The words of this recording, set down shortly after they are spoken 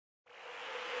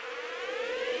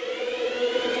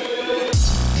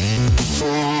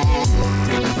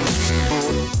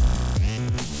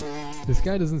This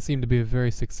guy doesn't seem to be a very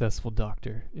successful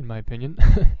doctor, in my opinion.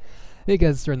 Hey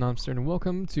guys, it's Nomster, and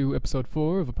welcome to episode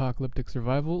 4 of Apocalyptic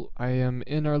Survival. I am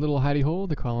in our little hidey hole,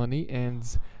 the colony, and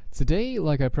today,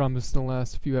 like I promised in the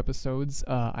last few episodes,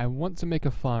 I want to make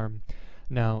a farm.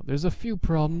 Now, there's a few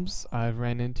problems I've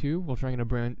ran into while trying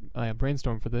to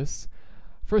brainstorm for this.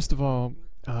 First of all,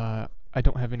 I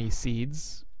don't have any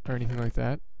seeds or anything like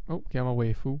that. Oh, get my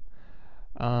waifu.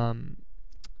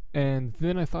 And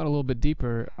then I thought a little bit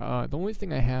deeper. The only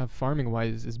thing I have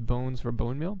farming-wise is bones for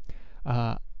bone meal.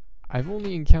 I've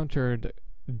only encountered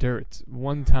dirt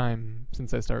one time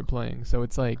since I started playing, so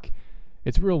it's like,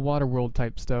 it's real Waterworld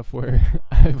type stuff where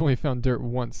I've only found dirt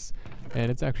once,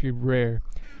 and it's actually rare.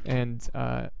 And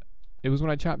it was when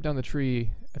I chopped down the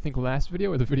tree, I think last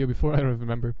video or the video before, I don't even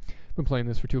remember. I've been playing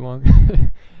this for too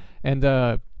long.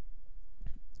 And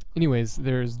anyways,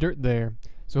 there's dirt there.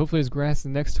 So hopefully there's grass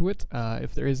next to it.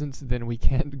 If there isn't, then we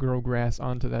can't grow grass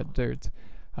onto that dirt.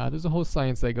 There's a whole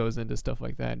science that goes into stuff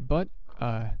like that. But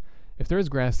if there is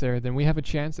grass there, then we have a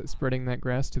chance at spreading that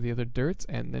grass to the other dirt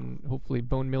and then hopefully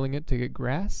bone milling it to get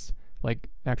grass, like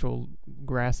actual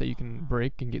grass that you can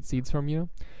break and get seeds from, you know?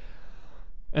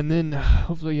 And then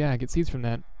hopefully, yeah, get seeds from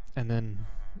that and then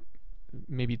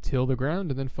maybe till the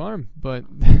ground and then farm. But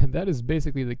that is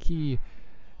basically the key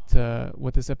to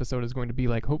what this episode is going to be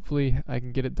like. Hopefully I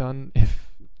can get it done.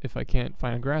 If I can't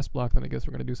find a grass block, then I guess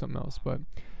we're going to do something else. But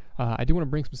I do want to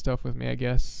bring some stuff with me, I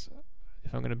guess,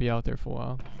 if I'm going to be out there for a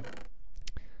while.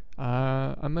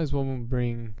 I might as well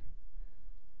bring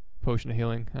potion of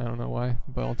healing. I don't know why,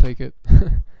 but I'll take it.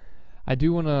 I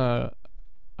do want to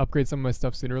upgrade some of my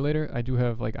stuff sooner or later. I do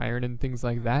have like iron and things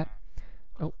like that.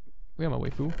 Oh, we have my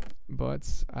waifu.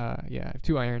 But yeah, I have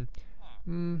 2 iron.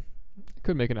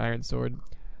 Could make an iron sword.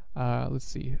 Let's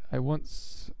see.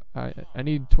 I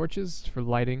need torches for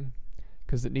lighting,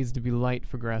 because it needs to be light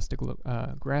for grass to grow.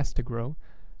 I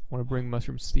want to bring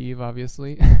Mushroom Steve,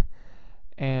 obviously.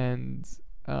 And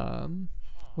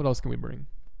what else can we bring?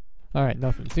 Alright,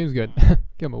 nothing. Seems good.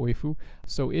 Get my waifu.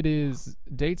 So it is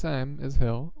daytime as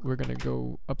hell. We're gonna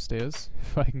go upstairs.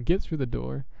 If I can get through the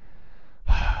door.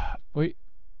 Wait.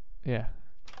 Yeah.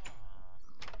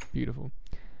 Beautiful.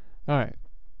 Alright.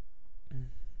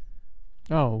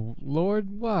 Oh,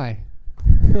 Lord, why?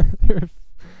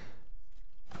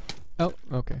 Oh,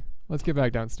 okay. Let's get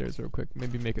back downstairs real quick.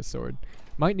 Maybe make a sword.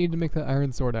 Might need to make that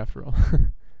iron sword after all.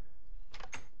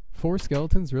 4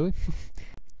 skeletons, really?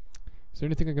 Is there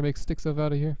anything I can make sticks of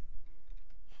out of here?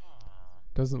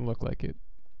 Doesn't look like it.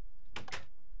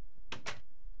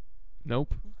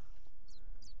 Nope.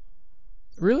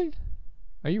 Really?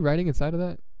 Are you riding inside of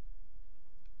that?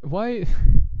 Why?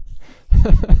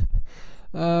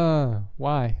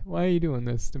 Why? Why are you doing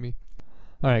this to me?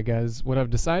 Alright guys, what I've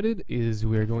decided is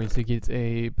we're going to get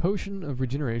a potion of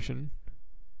regeneration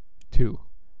 2.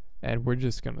 And we're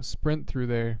just gonna sprint through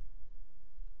there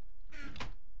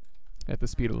at the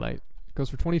speed of light. It goes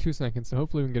for 22 seconds, so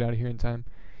hopefully we can get out of here in time.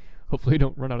 Hopefully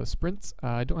don't run out of sprints.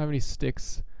 I don't have any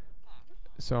sticks,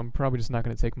 so I'm probably just not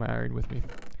gonna take my iron with me.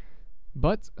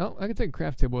 But, oh, I can take a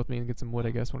craft table with me and get some wood,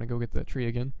 I guess, when I go get that tree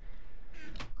again.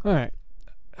 Alright.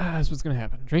 That's what's gonna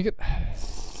happen. Drink it.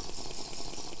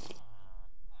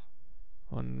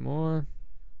 One more.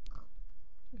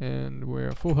 And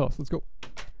we're full health. Let's go.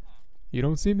 You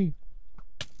don't see me.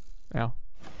 Ow.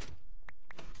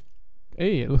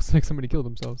 Hey, it looks like somebody killed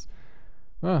themselves.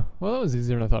 Ah, well, that was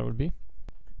easier than I thought it would be.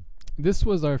 This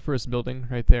was our first building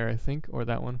right there, I think. Or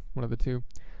that one. One of the two.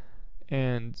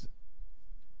 And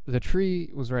the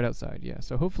tree was right outside. Yeah,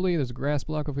 so hopefully there's a grass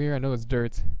block over here. I know it's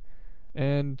dirt.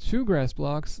 And 2 grass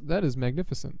blocks. That is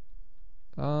magnificent.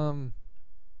 What's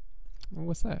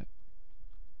that?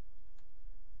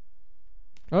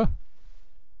 Oh!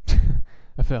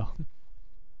 I fell.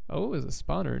 Oh, there's a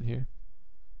spawner in here.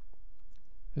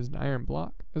 There's an iron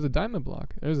block. There's a diamond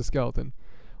block. There's a skeleton.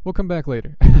 We'll come back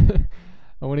later.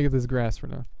 I want to get this grass for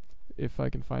now, if I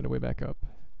can find a way back up.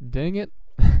 Dang it.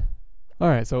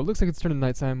 Alright, so it looks like it's turning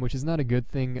nighttime, which is not a good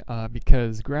thing,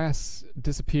 because grass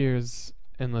disappears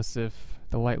unless if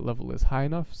the light level is high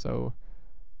enough, so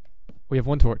we have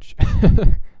 1 torch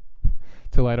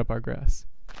to light up our grass.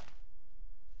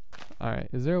 Alright,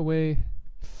 is there a way?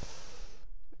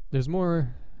 There's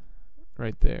more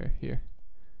right there, here.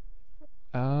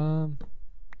 I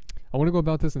want to go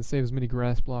about this and save as many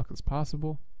grass blocks as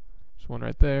possible. There's one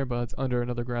right there, but it's under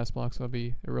another grass block, so it'll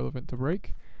be irrelevant to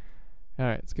break.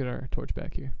 Alright, let's get our torch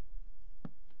back here.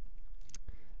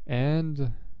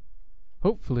 And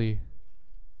hopefully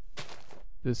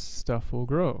this stuff will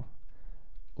grow.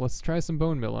 Let's try some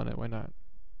bone meal on it, why not?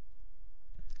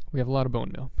 We have a lot of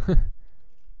bone meal.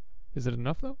 Is it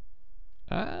enough though?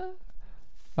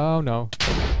 Oh no.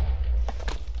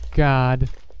 God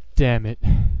damn it.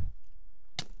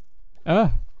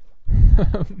 Ah!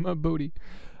 My booty.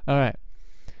 Alright.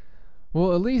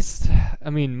 Well, at least, I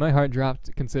mean, my heart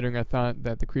dropped considering I thought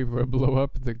that the creeper would blow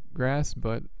up the grass,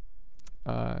 but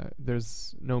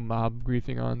there's no mob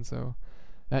griefing on, so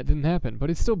that didn't happen. But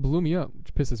it still blew me up,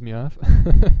 which pisses me off.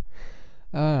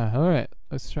 Alright.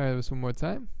 Let's try this one more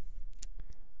time.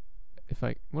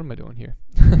 What am I doing here?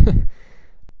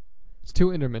 It's two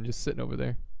Endermen just sitting over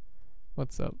there.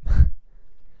 What's up?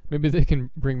 Maybe they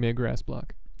can bring me a grass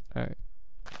block. Alright.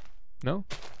 No?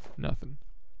 Nothing.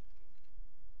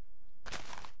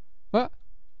 What?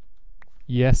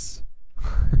 Yes.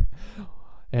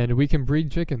 And we can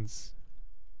breed chickens.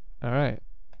 Alright.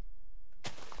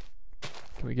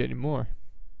 Can we get any more?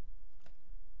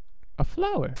 A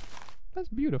flower. That's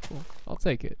beautiful. I'll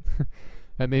take it.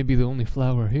 That may be the only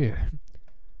flower here.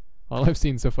 All I've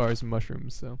seen so far is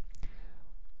mushrooms, so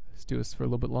let's do this for a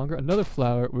little bit longer. Another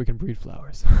flower. We can breed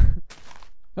flowers.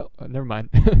 Oh, never mind.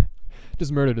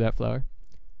 Just murdered that flower.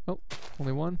 Oh,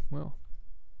 only one? Well.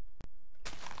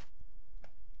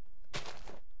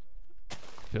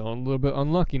 Feeling a little bit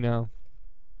unlucky now.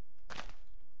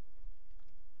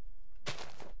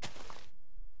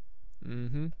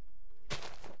 Mm-hmm.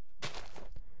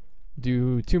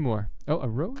 Do two more. Oh, a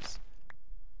rose?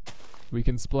 We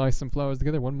can splice some flowers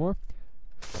together. One more.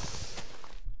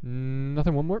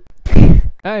 Nothing. One more.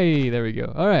 Hey, there we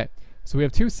go. Alright. So we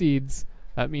have 2 seeds.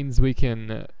 That means we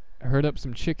can herd up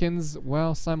some chickens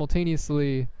while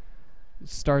simultaneously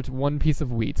start 1 piece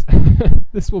of wheat.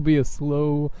 This will be a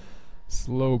slow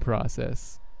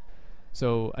process.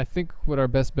 So I think what our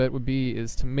best bet would be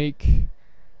is to make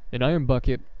an iron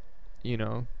bucket, you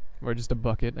know, or just a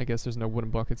bucket. I guess there's no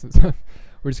wooden buckets and stuff.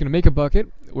 We're just gonna make a bucket.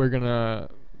 We're gonna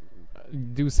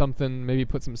do something, maybe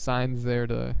put some signs there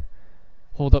to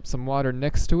hold up some water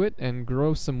next to it and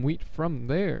grow some wheat from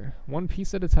there, 1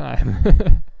 piece at a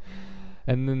time.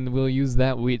 And then we'll use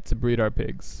that wheat to breed our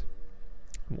pigs,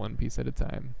 1 piece at a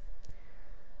time.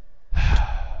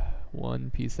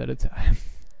 1 piece at a time.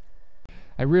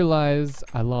 I realize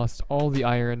I lost all the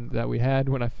iron that we had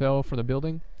when I fell from the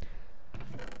building,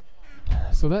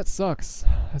 so that sucks.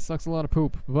 That sucks a lot of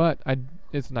poop, but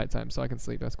it's nighttime, so I can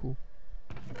sleep. That's cool.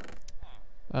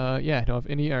 Yeah, I don't have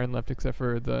any iron left except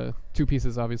for the 2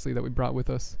 pieces, obviously, that we brought with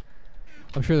us.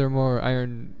 I'm sure there are more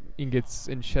iron ingots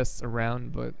in chests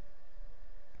around, but...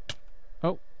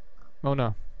 Oh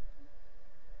no.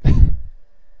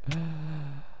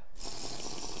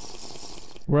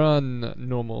 We're on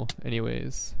normal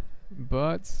anyways,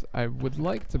 but I would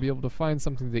like to be able to find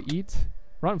something to eat.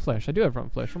 Rotten flesh. I do have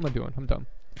rotten flesh. What am I doing? I'm dumb.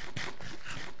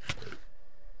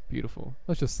 Beautiful.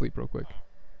 Let's just sleep real quick.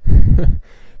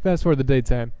 Fast forward the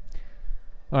daytime.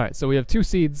 Alright, so we have 2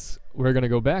 seeds. We're going to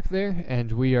go back there,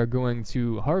 and we are going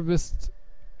to harvest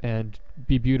and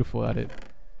be beautiful at it.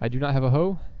 I do not have a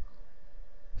hoe,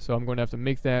 so I'm going to have to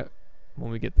make that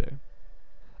when we get there.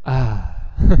 Ah,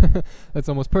 that's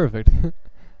almost perfect.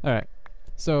 Alright,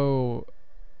 so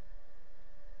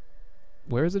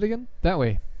where is it again? That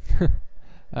way.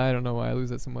 I don't know why I lose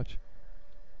that so much.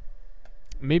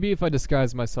 Maybe if I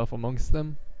disguise myself amongst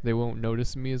them, they won't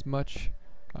notice me as much.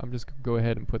 I'm just gonna go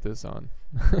ahead and put this on.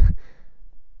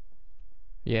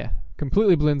 Yeah,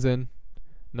 completely blends in.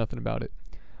 Nothing about it.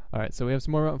 Alright, so we have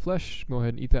some more rotten flesh. Go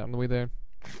ahead and eat that on the way there.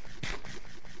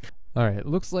 Alright, it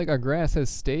looks like our grass has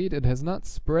stayed. It has not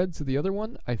spread to the other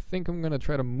one. I think I'm gonna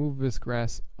try to move this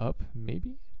grass up,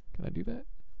 maybe? Can I do that?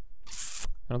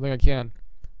 I don't think I can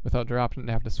without dropping it and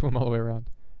have to swim all the way around.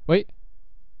 Wait!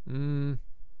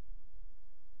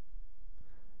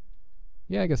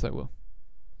 Yeah, I guess I will.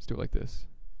 Let's do it like this.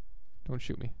 Don't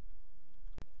shoot me.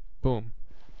 Boom.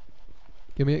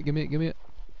 Give me it, give me it, give me it.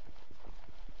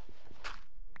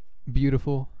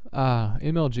 Beautiful. Ah,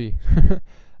 MLG.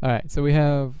 Alright, so we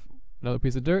have another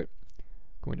piece of dirt.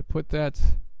 Going to put that...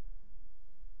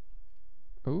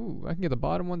 Ooh, I can get the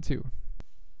bottom one too.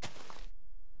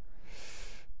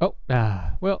 Oh,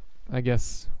 well, I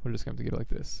guess we're just going to have to get it like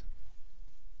this.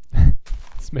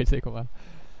 This may take a while.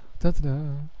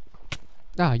 Ta-da!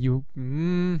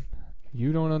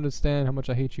 You don't understand how much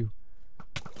I hate you.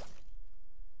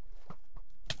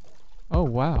 Oh,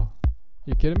 wow.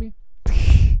 You kidding me?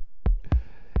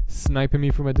 Sniping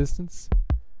me from a distance?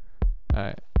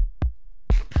 Alright.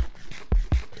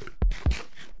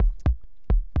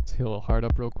 Let's heal a heart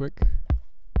up real quick.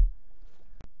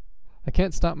 I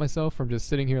can't stop myself from just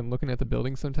sitting here and looking at the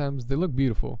buildings sometimes. They look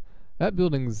beautiful. That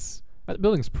building's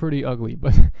pretty ugly,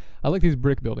 but I like these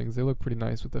brick buildings. They look pretty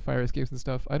nice with the fire escapes and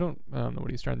stuff. I don't know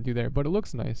what he's trying to do there, but it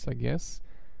looks nice, I guess.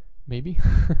 Maybe.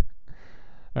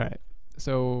 Alright.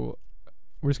 So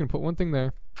we're just gonna put one thing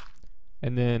there,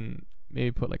 and then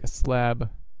maybe put like a slab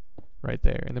right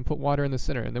there, and then put water in the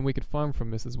center, and then we could farm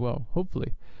from this as well.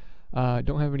 Hopefully,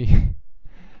 don't have any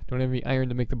don't have any iron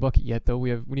to make the bucket yet, though.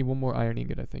 We need one more iron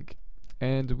ingot, I think,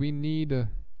 and we need a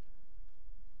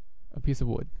piece of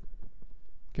wood.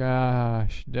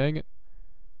 Gosh, dang it.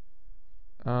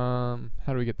 How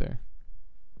do we get there?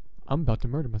 I'm about to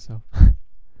murder myself.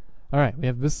 All right, we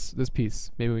have this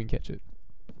piece. Maybe we can catch it.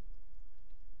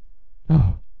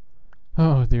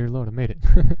 Oh, dear Lord, I made it.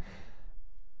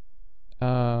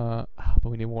 But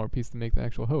we need one more piece to make the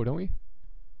actual hoe, don't we?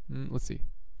 Let's see.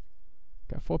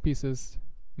 Got 4 pieces.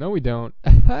 No, we don't.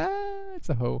 It's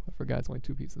a hoe. I forgot it's only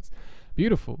 2 pieces.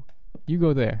 Beautiful. You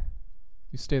go there.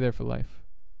 You stay there for life.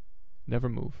 Never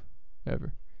move.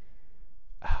 Ever.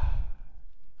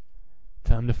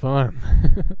 Time to farm.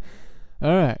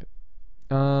 All right.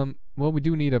 Well, we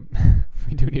do need a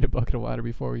we do need a bucket of water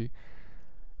before we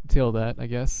till that, I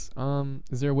guess.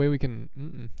 Is there a way we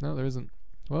can? No, there isn't.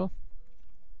 Well,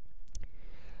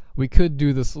 we could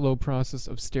do the slow process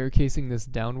of staircasing this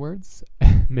downwards,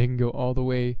 making go all the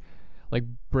way, like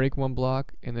break one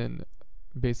block and then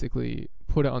basically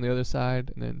put it on the other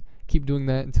side, and then keep doing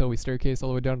that until we staircase all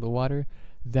the way down to the water.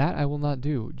 That I will not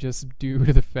do, just due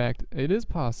to the fact it is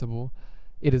possible.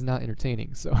 It is not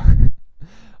entertaining, so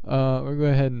we'll go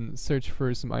ahead and search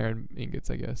for some iron ingots,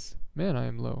 I guess. Man, I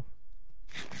am low.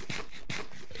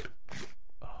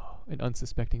 Oh, an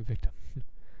unsuspecting victim.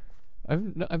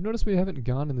 I've noticed we haven't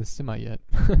gone in the semi yet.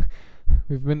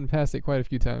 We've been past it quite a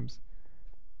few times.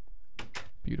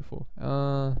 Beautiful.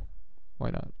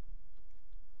 Why not?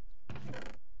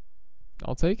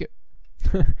 I'll take it.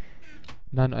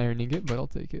 Not an iron ingot, but I'll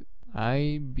take it.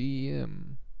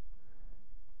 IBM.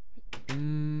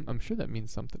 I'm sure that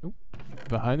means something. Ooh,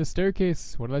 behind the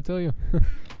staircase. What did I tell you?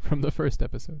 From the first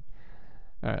episode.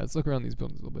 Alright, let's look around these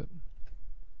buildings a little bit.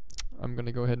 I'm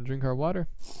gonna go ahead and drink our water,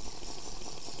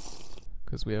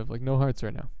 because we have like no hearts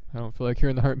right now. I don't feel like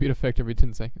hearing the heartbeat effect every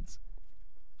 10 seconds.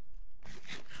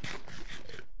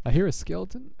 I hear a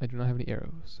skeleton. I do not have any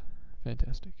arrows.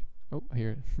 Fantastic. Oh, I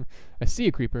hear it. I see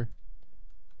a creeper.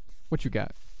 What you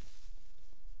got?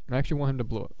 I actually want him to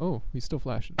blow up. Oh, he's still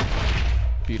flashing.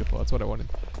 Beautiful, that's what I wanted.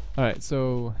 Alright,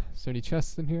 so is there any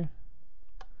chests in here?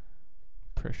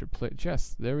 Pressure plate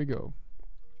chest. There we go.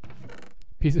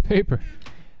 Piece of paper.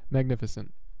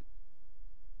 Magnificent.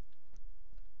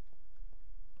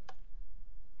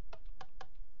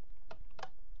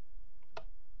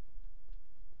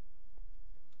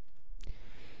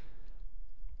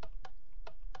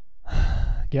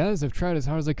 Guys, I've tried as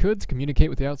hard as I could to communicate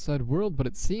with the outside world, but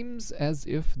it seems as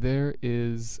if there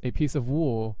is a piece of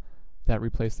wool that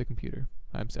replaced the computer.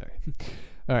 I'm sorry.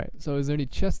 Alright, so is there any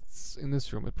chests in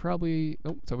this room? It probably...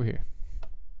 Oh, it's over here.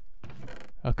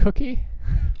 A cookie?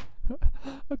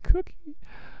 A cookie?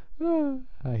 Oh,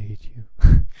 I hate you.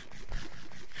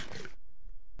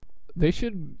 They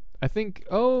should... I think...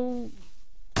 Oh...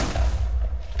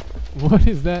 What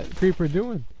is that creeper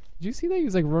doing? Did you see that? He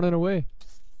was like running away.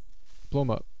 Blow him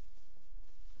up.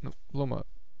 No, blow him up.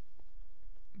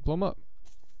 Blow him up.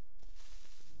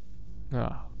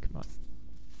 Oh, come on.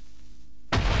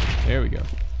 There we go.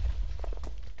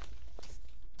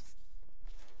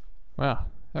 Wow,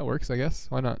 that works, I guess.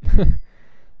 Why not?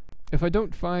 If I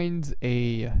don't find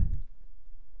a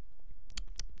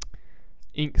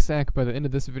ink sac by the end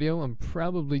of this video, I'm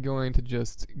probably going to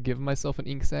just give myself an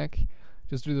ink sac,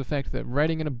 just due to the fact that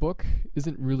writing in a book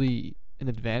isn't really an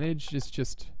advantage. It's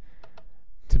just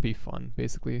to be fun,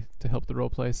 basically, to help the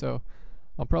roleplay. So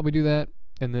I'll probably do that,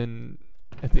 and then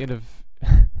at the end of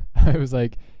I was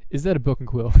like, is that a book and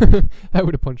quill? I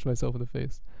would have punched myself in the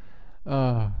face.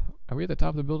 Are we at the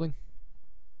top of the building?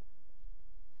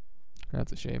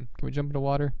 That's a shame. Can we jump into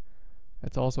water?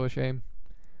 That's also a shame.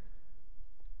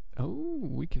 Oh,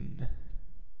 we can...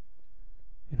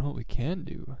 You know what we can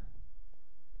do?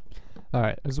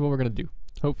 Alright, this is what we're going to do.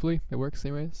 Hopefully it works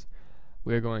anyways.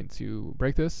 We're going to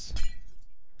break this.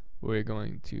 We're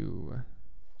going to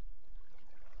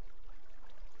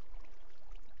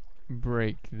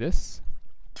break this.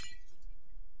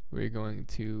 We're going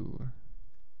to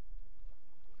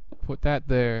put that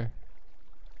there.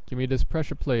 Give me this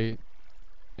pressure plate.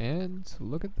 And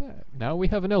look at that. Now we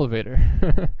have an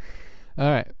elevator.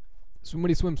 Alright.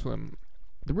 Swimmity swim swim.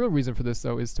 The real reason for this,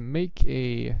 though, is to make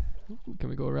a... Ooh, can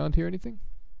we go around here, anything?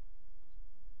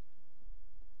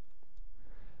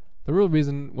 The real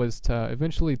reason was to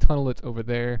eventually tunnel it over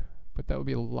there, but that would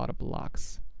be a lot of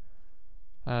blocks.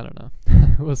 I don't know.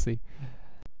 We'll see.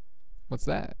 What's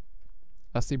that?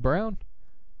 Dusty brown?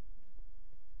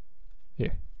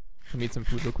 Here. Let me eat some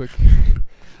food real quick.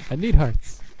 I need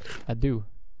hearts. I do.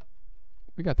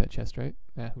 We got that chest, right?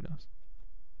 Who knows?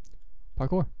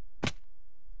 Parkour.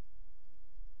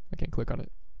 I can't click on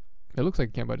it. It looks like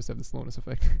I can't, but I just have the slowness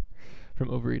effect from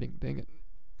overeating. Dang it.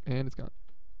 And it's gone.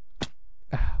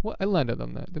 What? I landed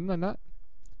on that, didn't I not?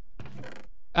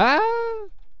 Ah!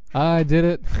 I did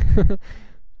it.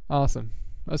 Awesome.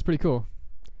 That was pretty cool.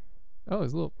 Oh,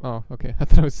 it's a little... Oh, okay. I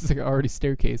thought it was just like an already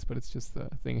staircase, but it's just the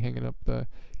thing hanging up the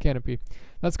canopy.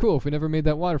 That's cool. If we never made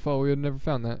that waterfall, we would have never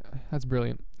found that. That's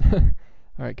brilliant.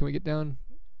 Alright, can we get down?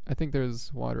 I think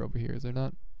there's water over here. Is there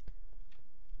not?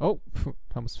 Oh!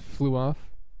 Almost flew off.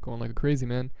 Going like a crazy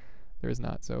man. There is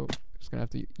not, so just gonna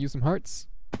have to use some hearts.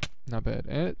 Not bad.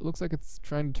 And it looks like it's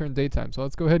trying to turn daytime, so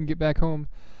let's go ahead and get back home.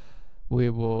 We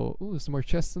will... Ooh, there's some more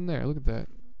chests in there. Look at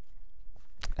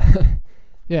that.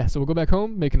 Yeah, so we'll go back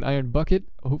home, make an iron bucket.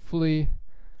 Hopefully,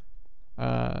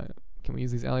 can we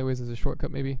use these alleyways as a shortcut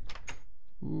maybe?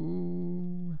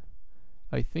 Ooh,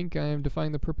 I think I am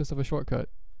defying the purpose of a shortcut.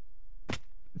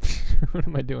 What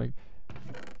am I doing?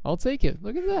 I'll take it.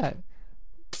 Look at that.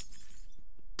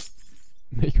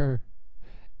 Make our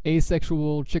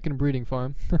asexual chicken breeding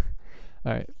farm.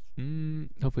 Alright,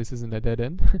 hopefully this isn't a dead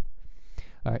end.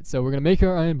 Alright, so we're going to make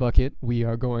our iron bucket. We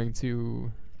are going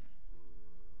to...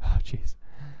 Oh, jeez.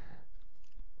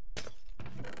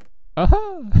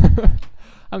 Aha!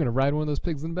 I'm gonna ride one of those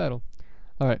pigs in battle.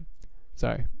 Alright.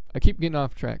 Sorry. I keep getting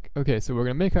off track. Okay, so we're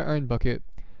gonna make our iron bucket.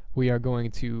 We are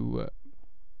going to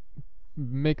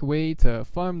make a way to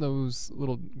farm those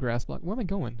little grass blocks. Where am I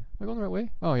going? Am I going the right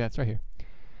way? Oh yeah, it's right here.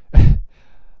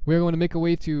 We are going to make a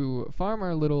way to farm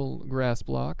our little grass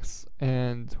blocks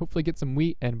and hopefully get some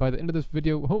wheat, and by the end of this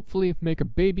video, hopefully make a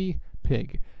baby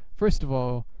pig. First of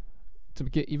all, to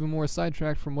get even more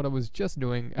sidetracked from what I was just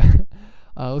doing,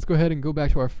 let's go ahead and go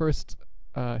back to our first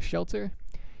shelter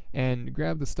and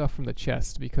grab the stuff from the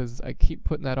chest, because I keep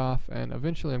putting that off and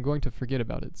eventually I'm going to forget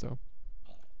about it, so...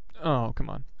 Oh,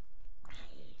 come on.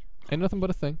 Ain't nothing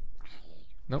but a thing.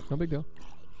 Nope, no big deal.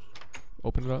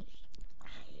 Open it up.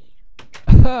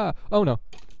 Aha! Oh no.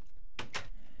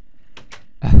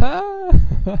 Aha!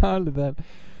 How did that...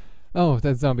 Oh,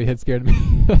 that zombie head scared me.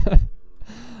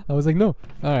 I was like, no.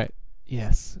 Alright.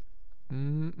 Yes. Oh,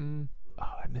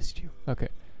 I missed you. Okay.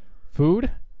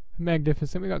 Food?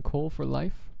 Magnificent. We got coal for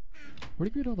life. Where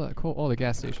did we get all that coal? Oh, the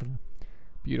gas station.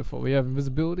 Beautiful. We have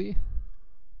invisibility.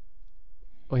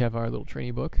 We have our little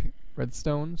training book.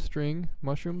 Redstone, string,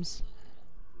 mushrooms.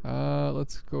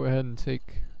 Let's go ahead and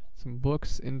take some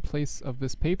books in place of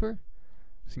this paper.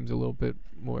 Seems a little bit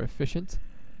more efficient.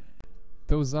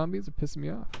 Those zombies are pissing me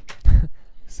off.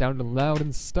 Sounding loud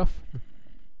and stuff.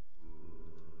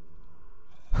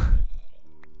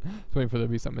 Waiting for there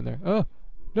to be something in there. Oh,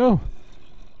 no!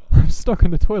 I'm stuck in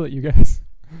the toilet, you guys.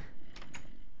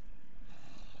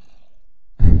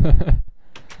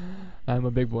 I'm a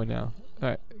big boy now.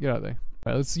 Alright, get out of there.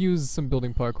 Alright, let's use some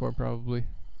building parkour, probably.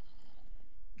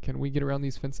 Can we get around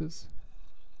these fences?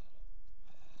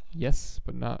 Yes,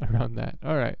 but not around that.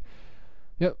 Alright.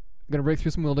 Yep, gonna break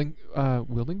through some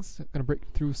wildings? Gonna break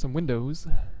through some windows.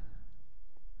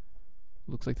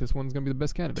 Looks like this one's gonna be the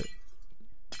best candidate.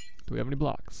 Do we have any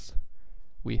blocks?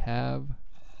 We have...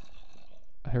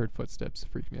 I heard footsteps. It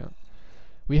freaked me out.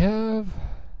 We have...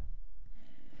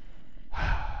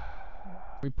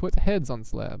 We put heads on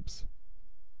slabs.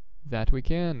 That we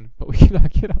can, but we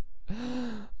cannot get up.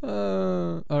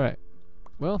 Alright.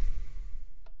 Well.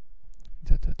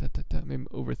 Maybe I'm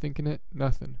overthinking it.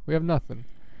 Nothing. We have nothing.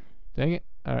 Dang it.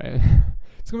 Alright.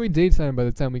 It's gonna be daytime by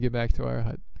the time we get back to our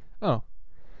hut. Oh.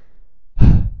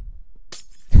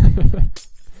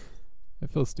 I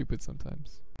feel stupid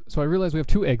sometimes. So I realize we have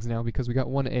 2 eggs now because we got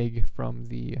 1 egg from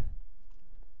the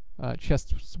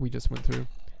chests we just went through.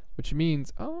 Which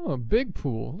means, oh, a big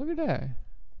pool. Look at that.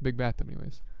 Big bathtub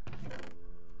anyways.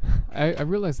 I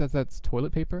realized that that's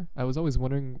toilet paper. I was always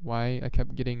wondering why I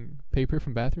kept getting paper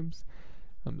from bathrooms.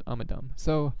 I'm a dumb.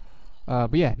 So,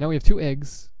 but yeah, now we have 2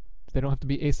 eggs. They don't have to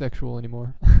be asexual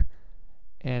anymore.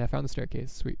 And I found the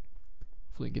staircase. Sweet.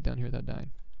 Hopefully we can get down here without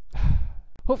dying.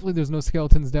 Hopefully there's no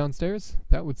skeletons downstairs.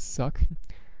 That would suck.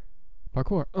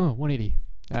 Parkour. Oh, 180.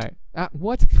 Alright.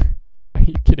 What? Are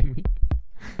you kidding me?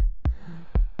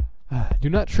 Do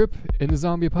not trip in the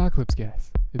zombie apocalypse,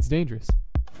 guys. It's dangerous.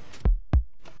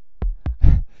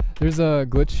 There's a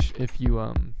glitch if you,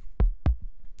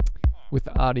 with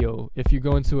the audio. If you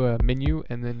go into a menu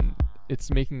and then it's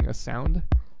making a sound,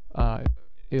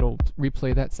 it'll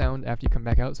replay that sound after you come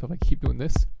back out. So if I keep doing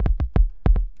this,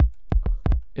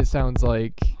 it sounds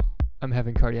like I'm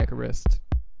having cardiac arrest.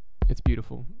 It's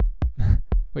beautiful.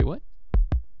 Wait, what?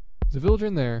 There's a villager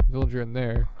in there, villager in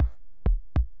there.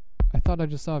 I thought I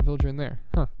just saw a villager in there.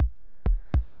 Huh.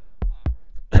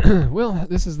 Well,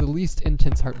 this is the least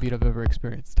intense heartbeat I've ever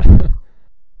experienced.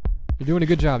 You're doing a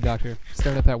good job, Doctor.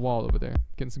 Staring at that wall over there.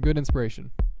 Getting some good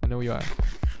inspiration. I know you are.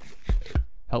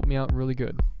 Help me out really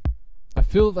good. I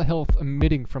feel the health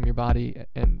emitting from your body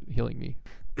and healing me.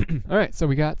 Alright, so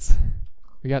we got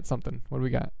something. What do we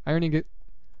got? Iron ingot.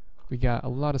 We got a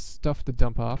lot of stuff to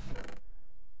dump off.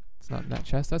 It's not in that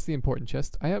chest. That's the important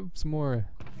chest. I have some more.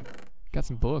 Got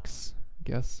some books, I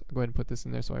guess. I'll go ahead and put this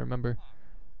in there so I remember.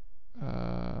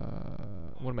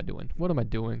 What am I doing? What am I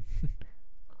doing?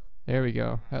 There we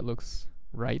go. That looks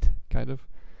right, kind of.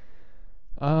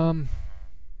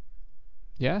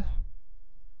 Yeah.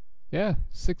 Yeah,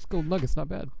 6 gold nuggets, not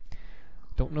bad.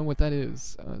 Don't know what that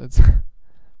is. That's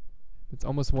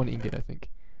almost 1 ingot, I think.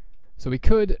 So we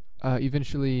could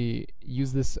eventually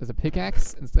use this as a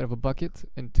pickaxe instead of a bucket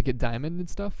and to get diamond and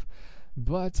stuff,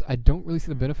 but I don't really see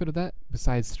the benefit of that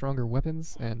besides stronger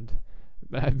weapons, and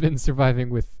I've been surviving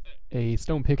with a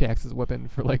stone pickaxe as a weapon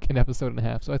for like an episode and a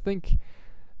half, so I think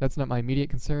that's not my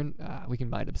immediate concern. We can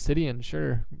mine obsidian,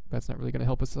 sure. That's not really going to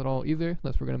help us at all either,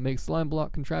 unless we're going to make slime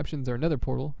block contraptions or another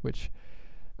portal, which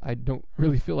I don't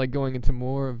really feel like going into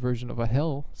more version of a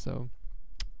hell, so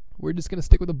we're just going to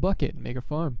stick with a bucket and make a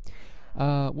farm.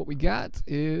 What we got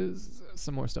is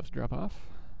some more stuff to drop off.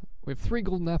 We have 3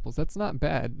 golden apples. That's not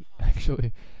bad,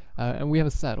 actually. And we have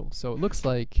a saddle. So it looks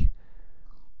like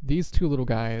these 2 little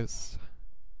guys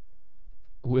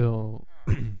will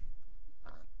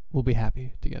will be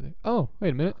happy together. Oh, wait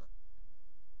a minute.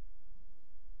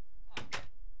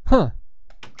 Huh.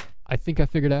 I think I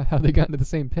figured out how they got into the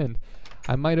same pen.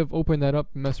 I might have opened that up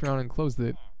and messed around and closed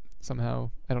it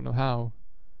somehow. I don't know how.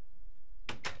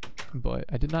 But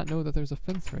I did not know that there's a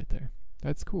fence right there.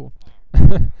 That's cool.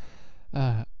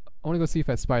 I want to go see if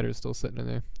that spider is still sitting in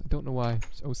there. I don't know why.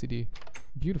 It's OCD.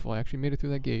 Beautiful. I actually made it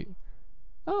through that gate.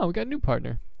 Oh, we got a new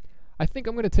partner. I think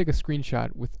I'm going to take a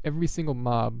screenshot with every single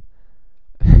mob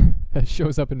that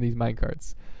shows up in these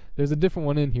minecarts. There's a different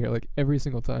one in here, like every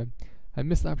single time. I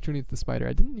missed the opportunity with the spider.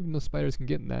 I didn't even know spiders can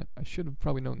get in that. I should have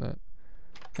probably known that.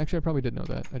 Actually, I probably did know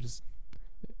that. I just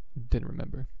didn't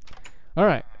remember.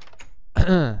 Alright.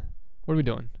 What are we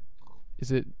doing?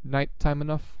 Is it nighttime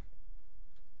enough?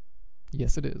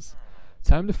 Yes, it is.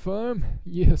 Time to farm?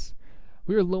 Yes.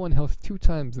 We are low on health 2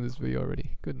 times in this video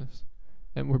already. Goodness.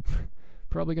 And we're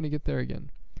probably going to get there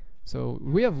again. So,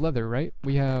 we have leather, right?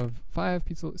 We have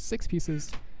 6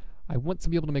 pieces. I want to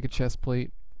be able to make a chest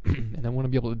plate, and I want to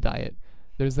be able to dye it.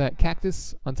 There's that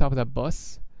cactus on top of that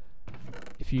bus,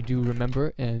 if you do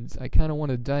remember, and I kind of want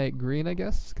to dye it green, I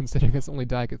guess, considering that's the only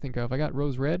dye I could think of. I got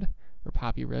rose red, or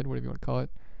poppy red, whatever you want to call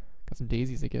it. Got some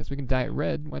daisies, I guess. We can dye it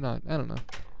red. Why not? I don't know.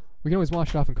 We can always wash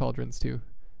it off in cauldrons, too.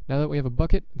 Now that we have a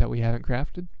bucket that we haven't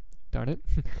crafted, darn it.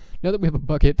 Now that we have a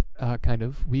bucket, kind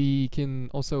of, we can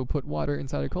also put water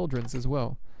inside our cauldrons as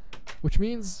well. Which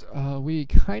means we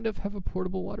kind of have a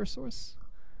portable water source.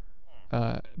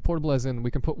 Portable as in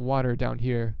we can put water down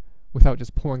here without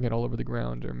just pouring it all over the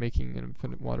ground or making an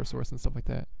infinite water source and stuff like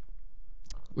that.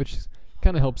 Which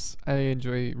kind of helps. I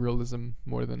enjoy realism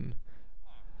more than...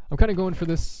 I'm kind of going for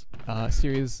this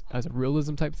series as a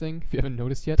realism type thing. If you haven't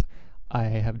noticed yet, I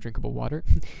have drinkable water.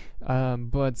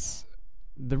 But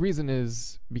the reason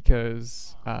is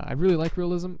because I really like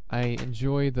realism. I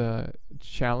enjoy the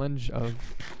challenge of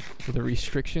the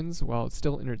restrictions while it's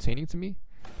still entertaining to me.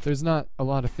 There's not a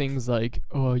lot of things like,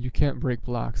 oh, you can't break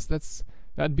blocks.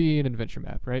 That'd be an adventure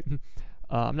map, right?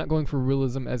 I'm not going for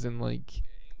realism as in like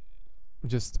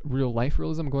just real life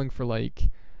realism. I'm going for like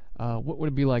what would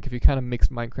it be like if you kind of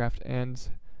mixed Minecraft and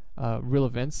real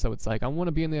events. So it's like I want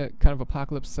to be in the kind of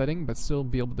apocalypse setting but still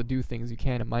be able to do things you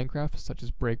can in Minecraft, such as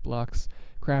break blocks,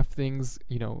 craft things,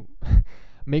 you know,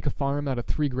 make a farm out of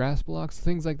 3 grass blocks,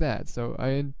 things like that. So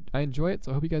I enjoy it,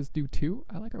 so I hope you guys do too.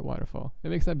 I like our waterfall. It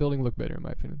makes that building look better in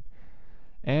my opinion.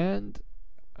 And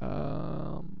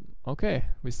okay,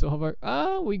 we still have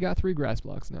our we got 3 grass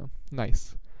blocks now.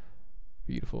 Nice.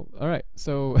 Beautiful. Alright,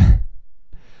 so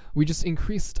we just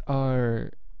increased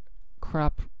our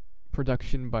crop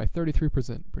production by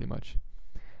 33% pretty much.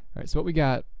 Alright, so what we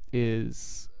got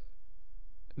is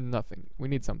nothing. We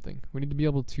need something. We need to be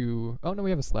able to... Oh, no, we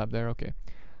have a slab there. Okay.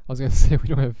 I was going to say we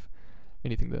don't have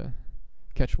anything to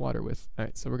catch water with.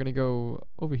 Alright, so we're going to go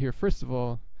over here. First of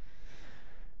all,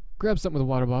 grab something with a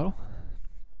water bottle.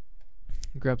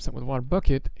 Grab something with a water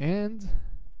bucket. And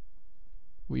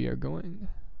we are going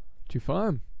to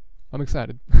farm. I'm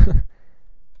excited.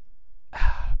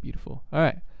 Beautiful.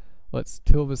 Alright. Let's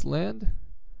till this land.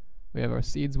 We have our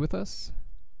seeds with us.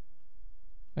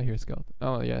 I hear a skeleton.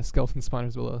 Oh yeah, skeleton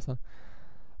spawners below us, huh?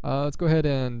 Let's go ahead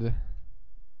and... I'm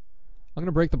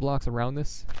gonna break the blocks around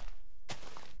this.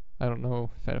 I don't know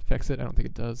if that affects it. I don't think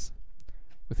it does.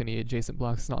 With any adjacent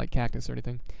blocks. It's not like cactus or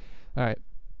anything. Alright.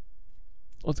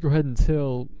 Let's go ahead and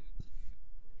till...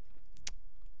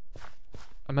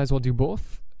 I might as well do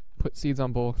both. Put seeds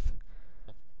on both.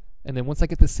 And then once I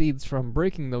get the seeds from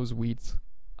breaking those wheats,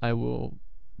 I will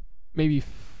maybe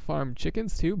farm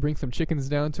chickens too. Bring some chickens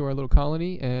down to our little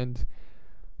colony and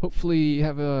hopefully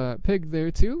have a pig there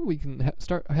too. We can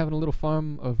start having a little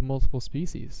farm of multiple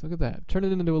species. Look at that. Turn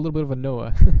it into a little bit of a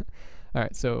Noah.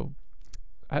 Alright, so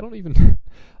I don't even...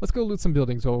 Let's go loot some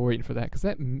buildings while we're waiting for that, because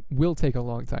that will take a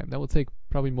long time. That will take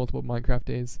probably multiple Minecraft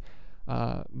days.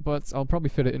 But I'll probably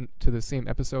fit it into the same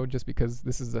episode just because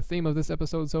this is the theme of this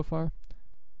episode so far.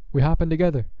 We hopping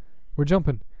together. We're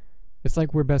jumping. It's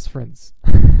like we're best friends.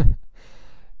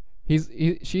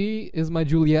 She is my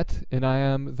Juliet, and I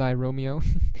am thy Romeo.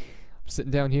 I'm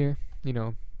sitting down here, you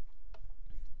know.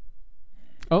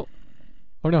 Oh.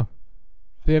 Oh no.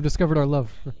 They have discovered our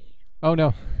love. Oh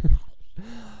no.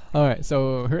 Alright,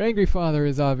 so her angry father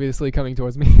is obviously coming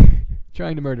towards me.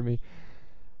 Trying to murder me.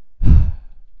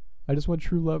 I just want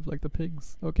true love like the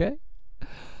pigs, okay?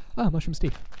 Ah, mushroom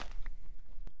Steve.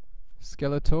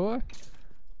 Skeletor.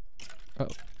 Oh.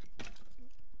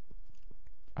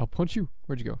 I'll punch you.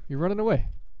 Where'd you go? You're running away.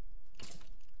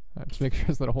 Alright, just make sure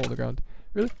there's not a hole in the ground.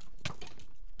 Really?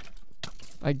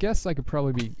 I guess I could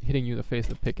probably be hitting you in the face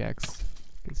with a pickaxe,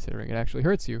 considering it actually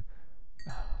hurts you.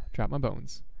 Drop my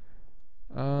bones.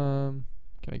 Can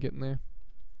I get in there?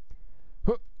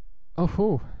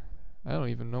 Oh, I don't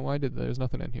even know why I did that. There's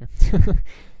nothing in here.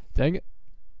 Dang it.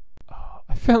 Oh,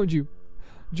 I found you.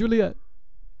 Juliet.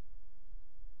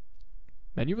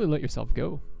 Man, you really let yourself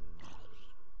go.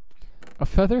 A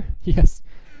feather? Yes.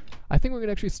 I think we're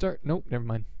gonna actually start... Nope, never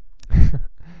mind.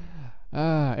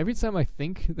 Every time I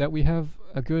think that we have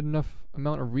a good enough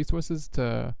amount of resources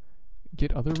to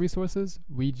get other resources,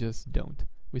 we just don't.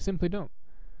 We simply don't.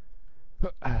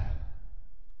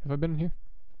 Have I been in here?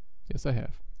 Yes, I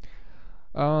have.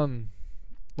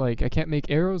 Like, I can't make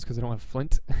arrows because I don't have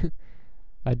flint.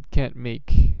 I can't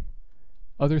make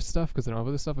other stuff because I don't have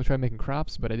other stuff. I tried making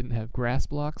crops, but I didn't have grass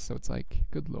blocks, so it's like,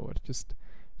 good lord, just,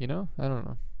 you know, I don't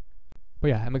know. But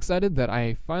yeah, I'm excited that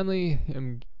I finally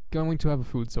am going to have a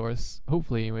food source.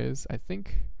 Hopefully, anyways. I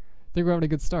think we're having a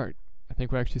good start. I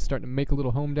think we're actually starting to make a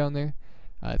little home down there.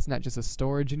 It's not just a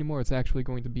storage anymore. It's actually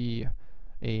going to be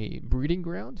a breeding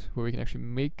ground where we can actually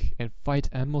make and fight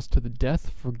animals to the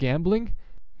death for gambling.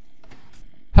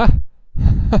 Ha!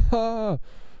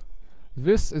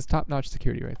 This is top-notch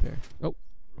security right there. Oh,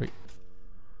 wait.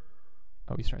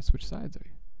 Oh, he's trying to switch sides, are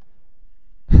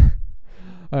you?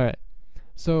 Alright.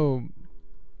 So,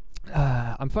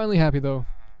 I'm finally happy, though.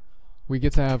 We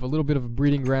get to have a little bit of a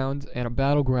breeding ground and a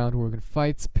battleground where we can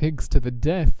fight pigs to the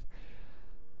death.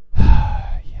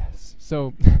 Yes.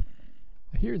 So,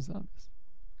 I hear zombies.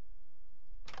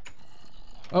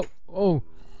 Oh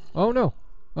no.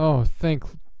 Oh, thank...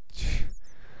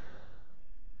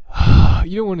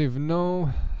 You don't even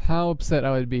know how upset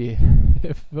I would be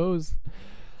if those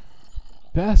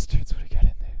bastards would have got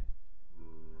in there.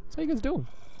 So how you guys doing?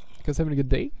 You guys having a good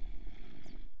day?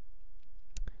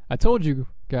 I told you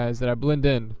guys that I blend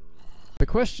in. The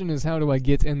question is, how do I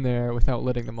get in there without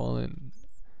letting them all in?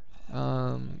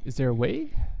 Is there a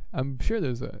way? I'm sure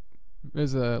there's a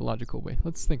logical way.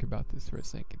 Let's think about this for a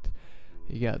second.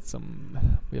 We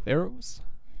have arrows.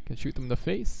 Can shoot them in the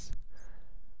face.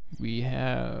 We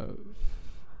have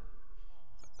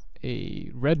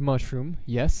a red mushroom.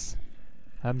 Yes.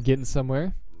 I'm getting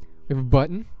somewhere. We have a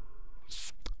button.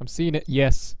 I'm seeing it.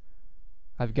 Yes.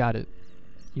 I've got it.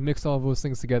 You mix all of those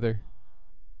things together.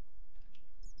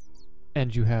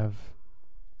 And you have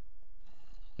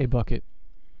a bucket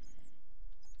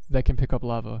that can pick up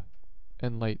lava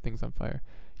and light things on fire.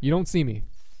 You don't see me.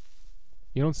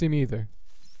 You don't see me either.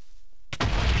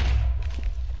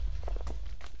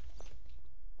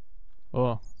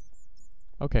 Oh.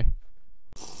 Okay.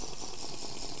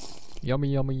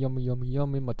 Yummy, yummy, yummy, yummy,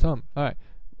 yummy in my tum. Alright.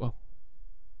 Whoa.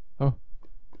 Oh.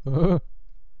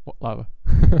 What lava?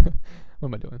 What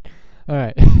am I doing?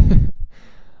 Alright.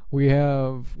 We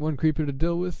have one creeper to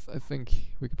deal with. I think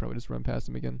we could probably just run past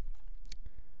him again.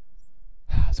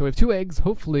 So we have 2 eggs.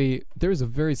 Hopefully, there's a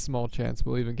very small chance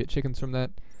we'll even get chickens from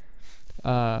that.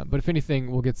 But if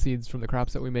anything, we'll get seeds from the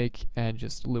crops that we make and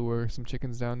just lure some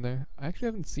chickens down there. I actually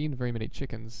haven't seen very many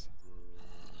chickens.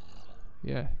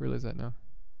 Yeah, realize that now.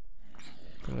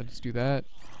 Gonna just do that.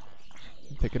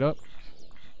 Pick it up.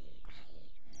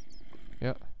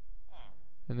 Yeah.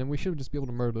 And then we should just be able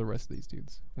to murder the rest of these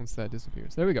dudes once that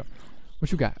disappears. There we go.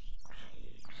 What you got?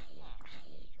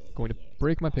 Going to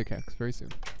break my pickaxe very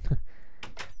soon.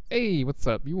 Hey, what's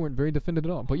up? You weren't very defended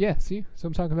at all. But yeah, see? So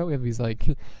I'm talking about we have these,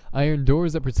 like, iron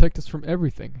doors that protect us from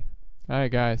everything. Alright,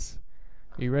 guys.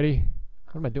 Are you ready?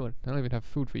 What am I doing? I don't even have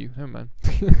food for you. Never mind.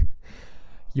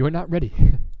 You are not ready.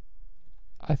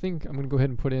 I think I'm gonna go ahead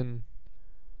and put in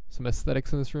some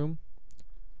aesthetics in this room.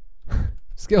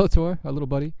 Skeletor, our little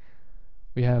buddy.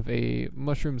 We have a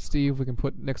mushroom Steve we can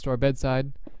put next to our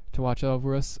bedside to watch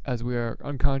over us as we are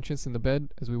unconscious in the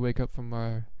bed as we wake up from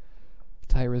our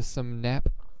tiresome nap.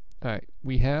 Alright,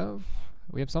 we have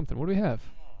something. What do we have?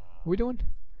 What are we doing?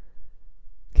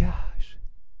 Gosh.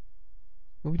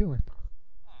 What are we doing?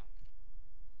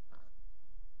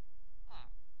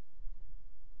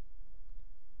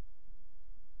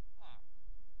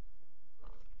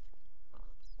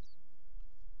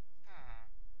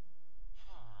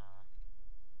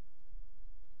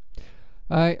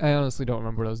 I honestly don't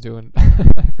remember what I was doing.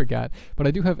 I forgot. But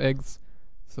I do have eggs,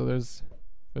 so there's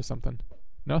something.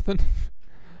 Nothing?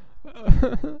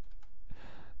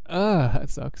 That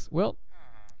sucks. Well,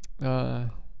 huh.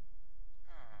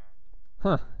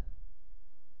 What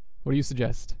do you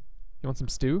suggest? You want some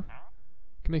stew? I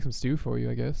can make some stew for you,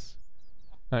 I guess.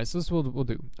 Alright, so this we'll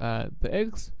do. The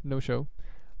eggs, no show.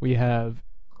 We have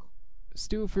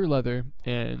stew for leather,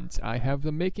 and I have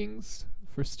the makings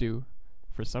for stew.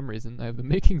 For some reason, I have the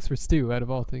makings for stew, out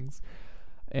of all things.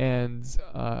 And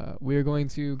we are going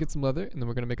to get some leather, and then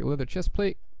we're going to make a leather chest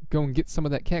plate, go and get some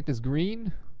of that cactus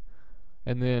green,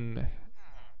 and then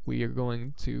we are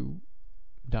going to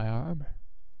dye our armor.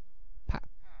 Pop.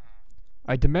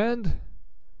 I demand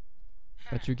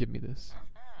that you give me this.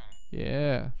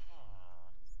 Yeah.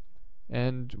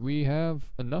 And we have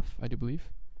enough, I do believe.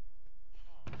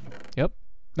 Yep.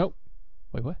 Nope.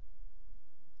 Wait, what?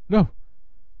 No!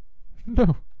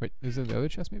 No! Wait, is it the other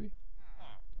chest, maybe?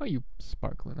 Oh, you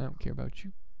sparkling. I don't care about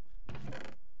you.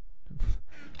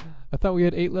 I thought we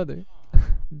had 8 leather.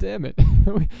 Damn it.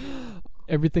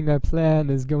 Everything I plan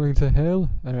is going to hell.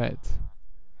 Alright.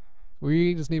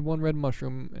 We just need 1 red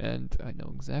mushroom, and I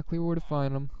know exactly where to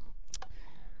find them.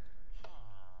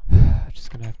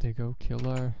 Just gonna have to go kill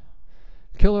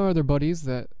our other buddies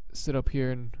that sit up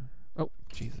here and... Oh,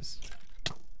 Jesus.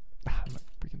 My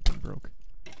freaking thing broke.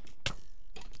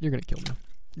 You're gonna kill me.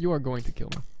 You are going to kill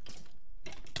me.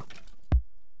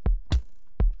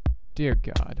 Dear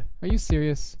God. Are you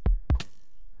serious?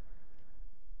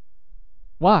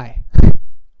 Why?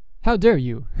 How dare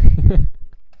you?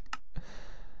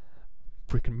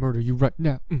 Freaking murder you right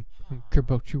now. I don't care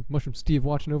about you. Mushroom Steve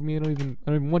watching over me. I don't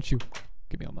even want you.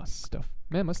 Give me all my stuff.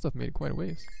 Man, my stuff made it quite a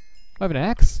ways. I have an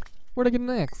axe? Where'd I get an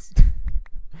axe?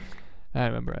 I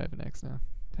remember I have an axe now.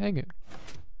 Dang it.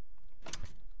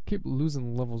 Keep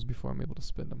losing levels before I'm able to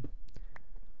spend them.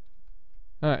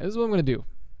 Alright, this is what I'm gonna do.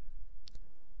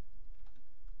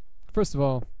 First of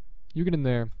all, you get in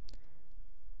there.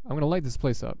 I'm gonna light this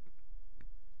place up.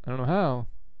 I don't know how.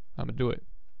 I'm gonna do it.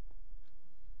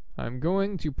 I'm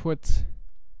going to put...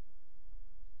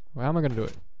 Well, how am I gonna do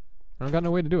it? I don't got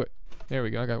no way to do it. There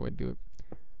we go, I got a way to do it.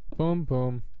 Boom,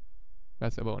 boom.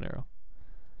 That's a bow and arrow.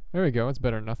 There we go, it's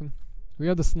better than nothing. We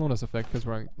have the slowness effect because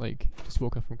we're like just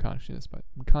woke up from consciousness,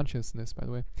 by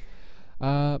the way.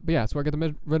 But yeah, so I got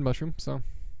the red mushroom. So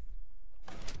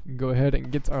go ahead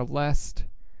and get our last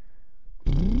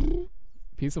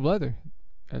piece of leather,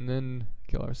 and then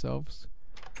kill ourselves.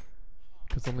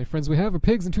 Because the only friends we have are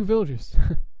pigs and 2 villagers.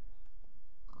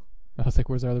 I was like,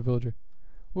 where's our other villager?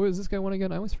 What is this guy want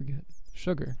again? I always forget.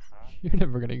 Sugar. You're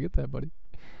never gonna get that, buddy.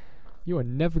 You are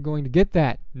never going to get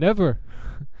that. Never.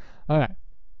 All right.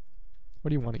 What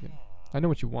do you want again? I know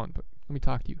what you want, but let me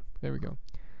talk to you. There we go.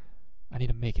 I need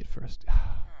to make it first.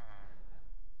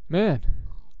 Man,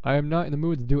 I am not in the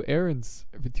mood to do errands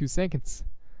every 2 seconds.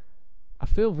 I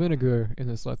feel vinegar in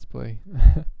this Let's Play.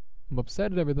 I'm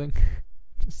upset at everything.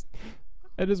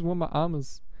 I just want my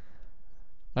armors.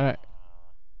 Alright.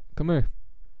 Come here.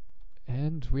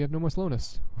 And we have no more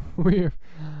slowness. we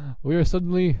are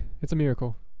suddenly... It's a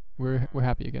miracle. We're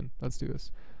happy again. Let's do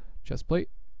this. Chest plate.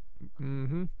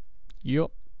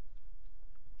 Yup.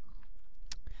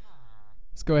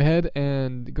 Let's go ahead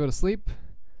and go to sleep.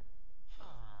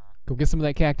 Go get some of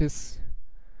that cactus.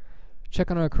 Check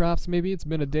on our crops maybe. It's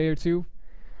been a day or 2.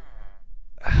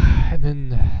 And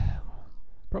then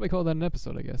probably call that an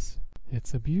episode, I guess.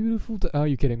 It's a beautiful day. Oh,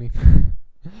 you kidding me?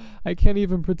 I can't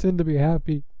even pretend to be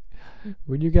happy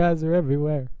when you guys are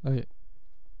everywhere. Okay.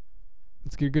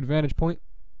 Let's get a good vantage point.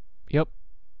 Yep.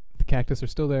 The cactus are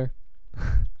still there.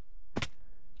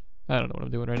 I don't know what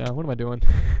I'm doing right now. What am I doing?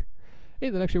 Hey,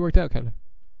 that actually worked out, kind of.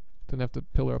 Didn't have to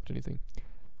pillar up to anything.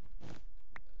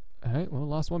 Alright, well,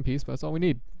 lost 1 piece, but that's all we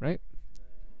need, right?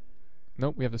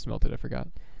 Nope, we have to smelt it, I forgot.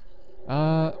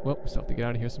 Well, we still have to get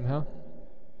out of here somehow.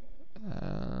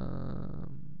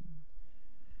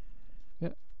 Yeah.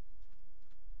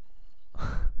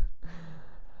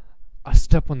 I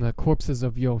step on the corpses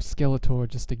of your Skeletor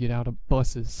just to get out of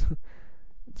buses.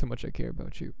 That's how much I care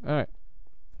about you. Alright.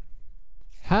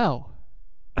 How?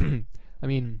 I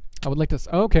mean, I would like to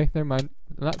oh, okay, never mind.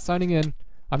 I'm not signing in.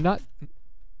 I'm not...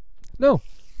 No!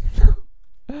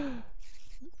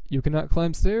 You cannot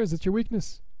climb stairs. It's your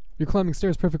weakness. You're climbing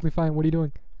stairs perfectly fine. What are you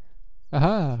doing?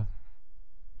 Aha!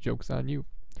 Joke's on you.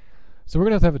 So we're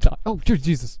gonna have to have a talk. Oh,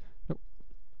 Jesus! No.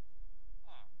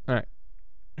 Alright.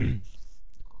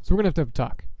 So we're gonna have to have a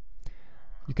talk.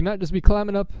 You cannot just be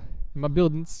climbing up in my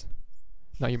buildings.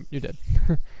 No, you're dead.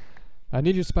 I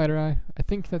need your spider eye. I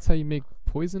think that's how you make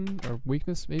poison or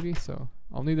weakness, maybe. So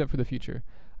I'll need that for the future.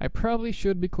 I probably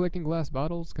should be collecting glass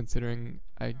bottles, considering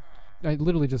I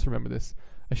literally just remember this.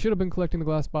 I should have been collecting the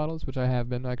glass bottles, which I have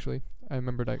been actually. I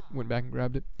remembered I went back and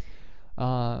grabbed it.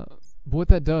 But what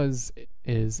that does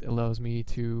is it allows me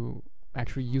to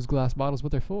actually use glass bottles.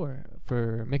 What they're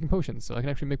for making potions. So I can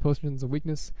actually make potions of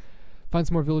weakness, find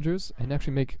some more villagers, and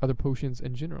actually make other potions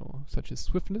in general, such as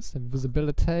swiftness,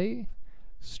 invisibility,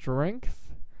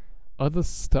 strength, other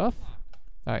stuff.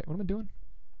 Alright, what am I doing?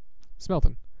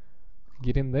 Smelting.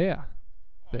 Get in there.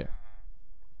 There.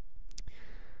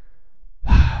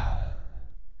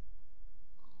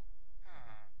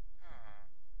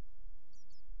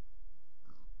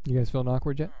 You guys feeling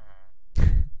awkward yet?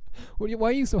 Why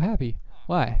are you so happy?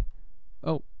 Why?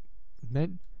 Oh,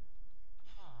 man.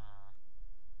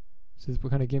 Is this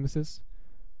what kind of game this is?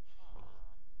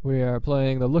 We are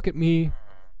playing the look at me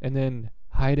and then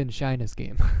hide and shyness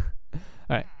game.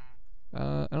 Alright.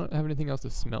 I don't have anything else to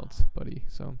smelt, buddy,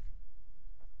 so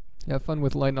have fun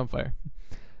with lighting on fire.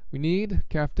 We need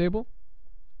craft table.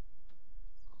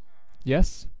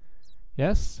 Yes.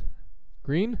 Yes.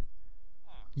 Green.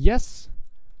 Yes.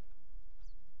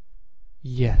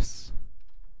 Yes.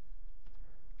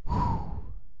 Whew.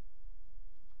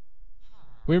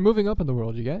 We're moving up in the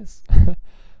world, you guys.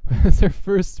 That's our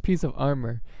first piece of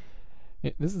armor.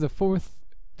 This is the fourth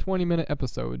 20-minute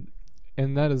episode,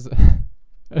 and that is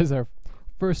that is our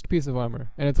first piece of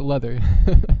armor, and it's leather.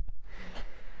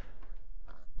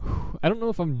 I don't know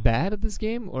if I'm bad at this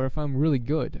game or if I'm really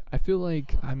good. I feel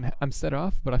like I'm set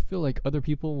off, but I feel like other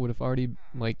people would have already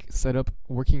like set up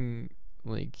working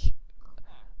like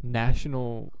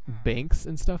national banks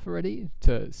and stuff already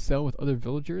to sell with other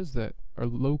villagers that are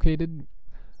located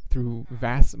through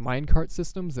vast minecart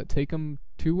systems that take them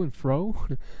to and fro.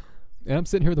 And I'm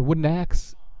sitting here with a wooden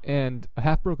axe and a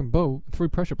half-broken bow, 3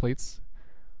 pressure plates.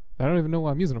 I don't even know what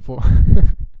I'm using them for.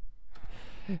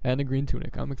 And a green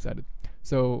tunic. I'm excited.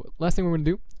 So last thing we're going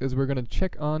to do is we're going to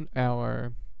check on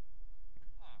our...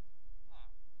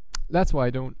 That's why I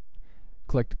don't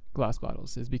collect glass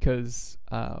bottles, is because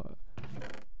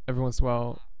every once in a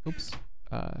while, oops,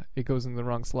 it goes in the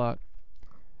wrong slot,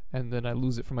 and then I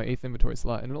lose it from my 8th inventory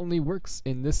slot, and it only works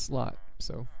in this slot,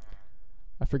 so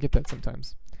I forget that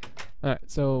sometimes. Alright,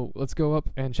 so let's go up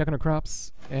and check on our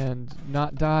crops and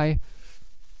not die.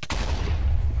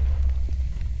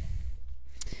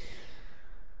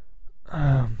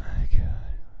 Oh my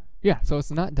god. Yeah, so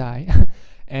it's not die.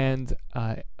 And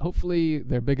hopefully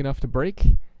they're big enough to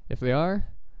break. If they are,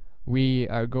 we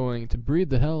are going to breed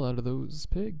the hell out of those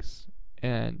pigs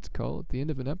and call it the end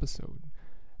of an episode.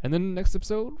 And then next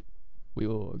episode, we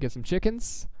will get some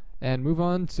chickens and move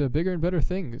on to bigger and better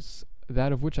things,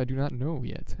 that of which I do not know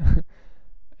yet.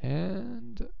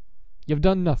 And you've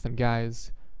done nothing,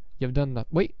 guys. You've done nothing.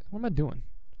 Wait, what am I doing?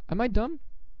 Am I dumb?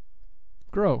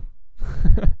 Grow.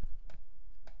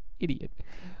 Idiot.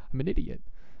 I'm an idiot.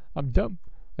 I'm dumb.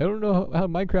 I don't know how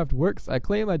Minecraft works. I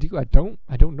claim I do. I don't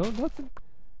know nothing.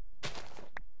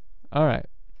 Alright.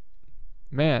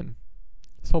 Man.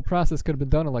 This whole process could have been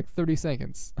done in like 30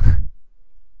 seconds.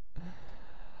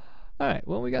 Alright,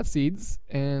 well, we got seeds,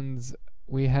 and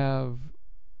we have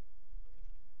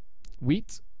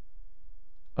wheat,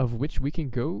 of which we can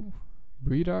go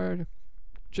breed our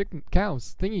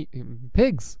cows,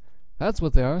 pigs. That's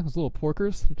what they are, those little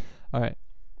porkers. Alright,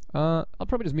 I'll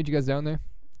probably just meet you guys down there.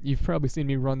 You've probably seen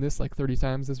me run this like 30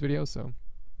 times this video, so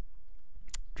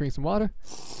drink some water,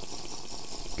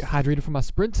 get hydrated for my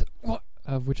sprint,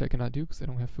 of which I cannot do because I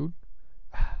don't have food.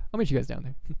 I'll meet you guys down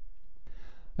there.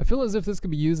 I feel as if this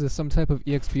could be used as some type of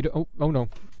EXP to... Oh no.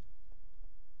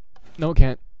 No, it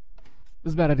can't.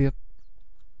 This is a bad idea.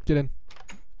 Get in.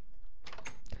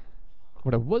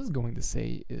 What I was going to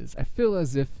say is, I feel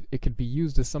as if it could be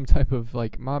used as some type of,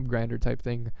 like, mob grinder type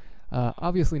thing.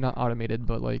 Obviously not automated,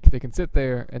 but, like, they can sit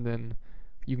there, and then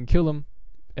you can kill them,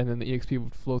 and then the EXP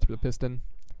would flow through the piston,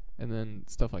 and then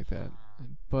stuff like that.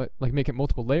 But like make it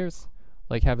multiple layers,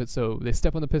 like have it so they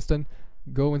step on the piston,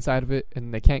 go inside of it,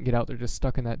 and they can't get out. They're just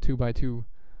stuck in that 2x2,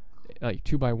 like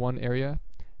 2x1 area,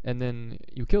 and then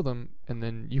you kill them, and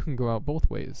then you can go out both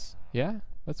ways. Yeah,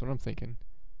 that's what I'm thinking.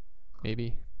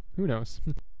 Maybe, who knows?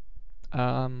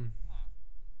 I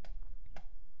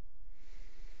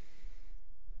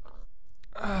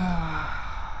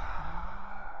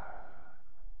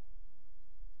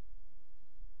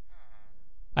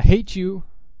hate you.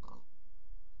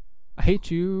 I hate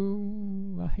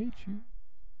you. I hate you.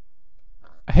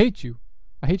 I hate you.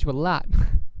 I hate you a lot.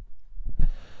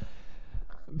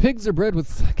 Pigs are bred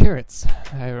with carrots.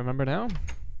 I remember now.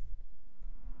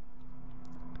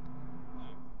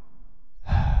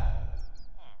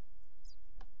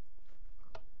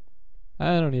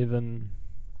 I don't even...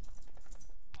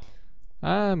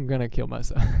 I'm gonna kill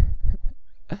myself.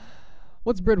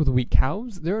 What's bred with wheat?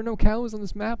 Cows? There are no cows on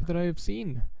this map that I have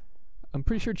seen. I'm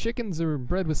pretty sure chickens are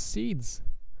bred with seeds.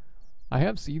 I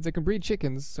have seeds. I can breed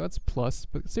chickens, so that's a plus.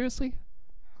 But seriously?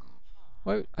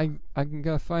 Why? I'm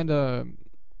gonna find a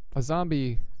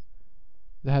zombie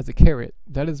that has a carrot.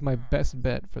 That is my best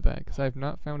bet for that, because I have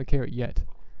not found a carrot yet.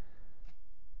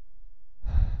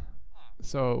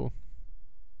 So...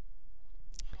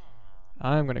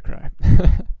 I'm gonna cry.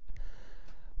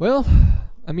 Well,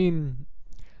 I mean,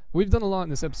 we've done a lot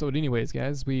in this episode anyways,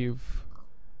 guys. We've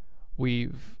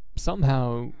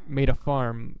somehow made a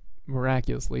farm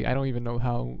miraculously. I don't even know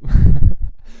how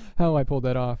how I pulled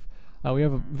that off. We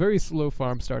have a very slow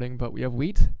farm starting, but we have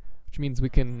wheat, which means we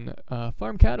can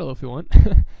farm cattle if we want,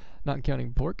 not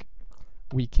counting pork.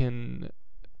 We can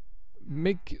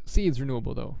make seeds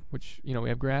renewable though, which, you know, we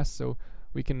have grass, so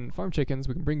we can farm chickens.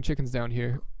 We can bring chickens down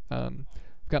here. I've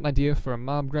got an idea for a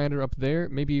mob grinder up there.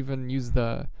 Maybe even use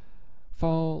the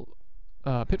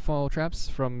pitfall traps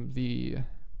from the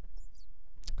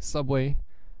subway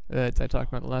that I talked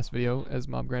about in the last video as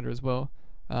mob grinder as well.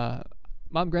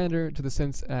 Mob grinder to the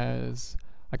sense as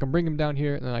I can bring him down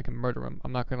here and then I can murder him.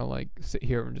 I'm not gonna like sit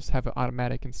here and just have it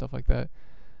automatic and stuff like that.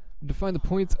 Define the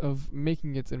point of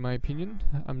making it, in my opinion.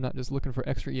 I'm not just looking for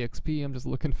extra EXP, I'm just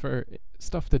looking for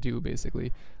stuff to do,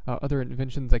 basically. Other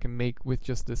inventions I can make with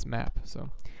just this map,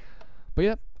 so. But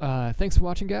yeah, thanks for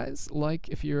watching, guys. Like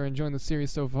if you're enjoying the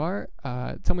series so far.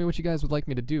 Tell me what you guys would like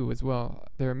me to do as well.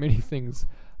 There are many things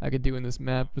I could do in this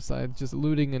map besides just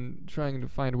looting and trying to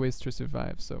find ways to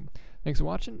survive. So, thanks for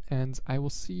watching, and I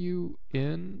will see you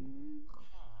in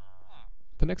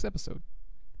the next episode.